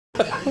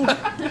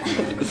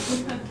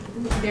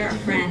They're our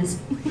friends.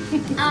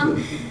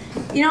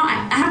 You know,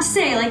 I have to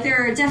say, like, there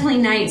are definitely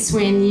nights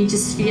when you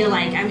just feel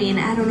like, I mean,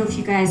 I don't know if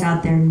you guys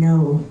out there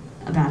know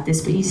about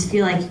this, but you just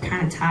feel like you're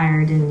kind of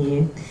tired and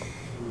you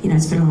know,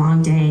 it's been a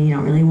long day and you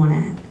don't really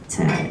want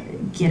to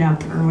get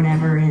up or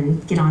whatever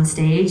and get on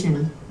stage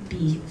and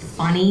be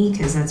funny,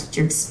 because that's what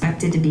you're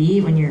expected to be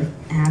when you're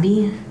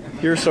Abby.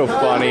 You're so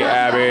funny,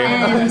 Abby.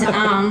 And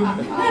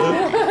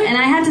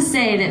I have to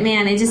say that,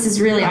 man, it just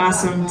is really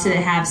awesome to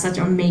have such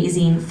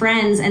amazing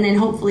friends, and then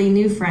hopefully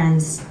new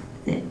friends.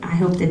 That I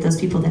hope that those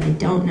people that I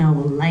don't know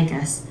will like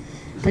us.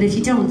 But if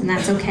you don't, then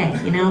that's okay,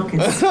 you know,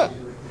 because you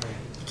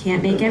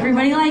can't make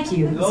everybody like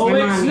you. No,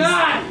 it's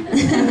not!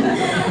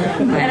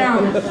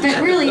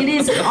 But really, it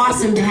is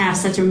awesome to have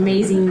such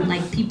amazing,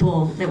 like,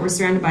 people that we're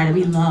surrounded by that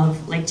we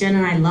love. Like, Jen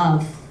and I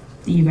love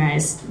you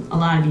guys, a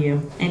lot of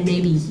you, and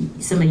maybe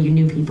some of you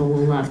new people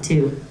will love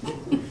too.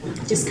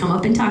 Just come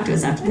up and talk to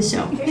us after the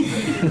show.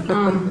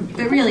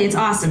 But really, it's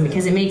awesome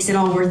because it makes it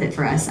all worth it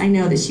for us. I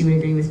know that she would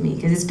agree with me,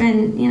 because it's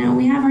been, you know,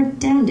 we have our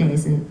down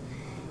days, and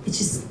it's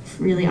just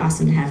really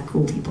awesome to have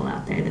cool people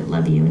out there that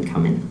love you and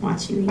come and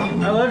watch you. I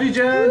love you,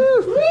 Jen.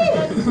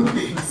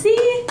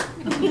 See?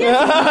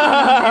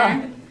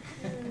 Yeah.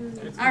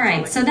 All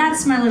right, so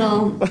that's my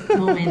little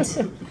moment.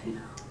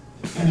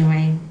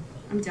 Anyway,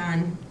 I'm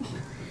done.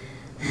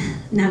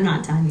 No, I'm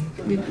not done.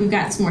 We've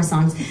got some more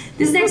songs.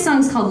 This next song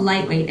is called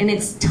Lightweight, and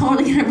it's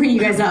totally going to bring you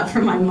guys up for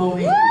my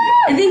moment.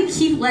 I think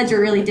Keith Ledger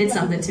really did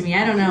something to me.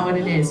 I don't know what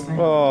it is, but I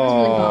was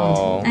really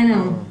bummed. I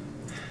know.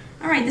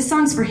 All right, this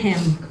song's for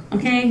him,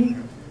 okay?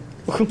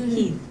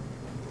 Keith,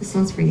 this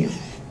one's for you.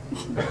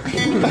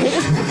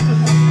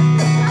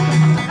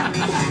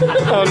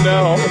 Oh,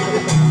 no.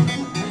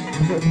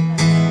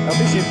 I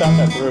think she thought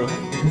that through.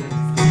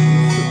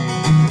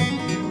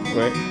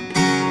 Wait.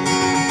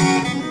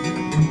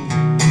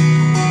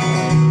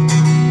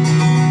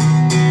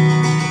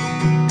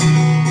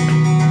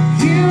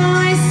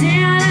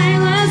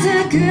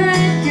 Good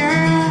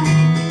girl.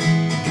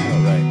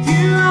 All right.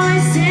 You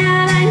always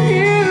said I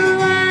knew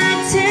what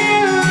to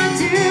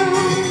do.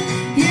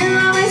 You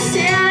always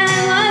said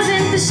I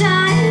wasn't the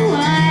shy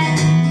one,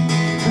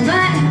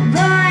 but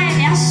boy,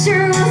 I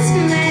sure was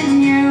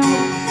fooling you.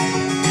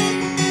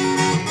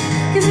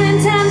 'Cause when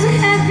times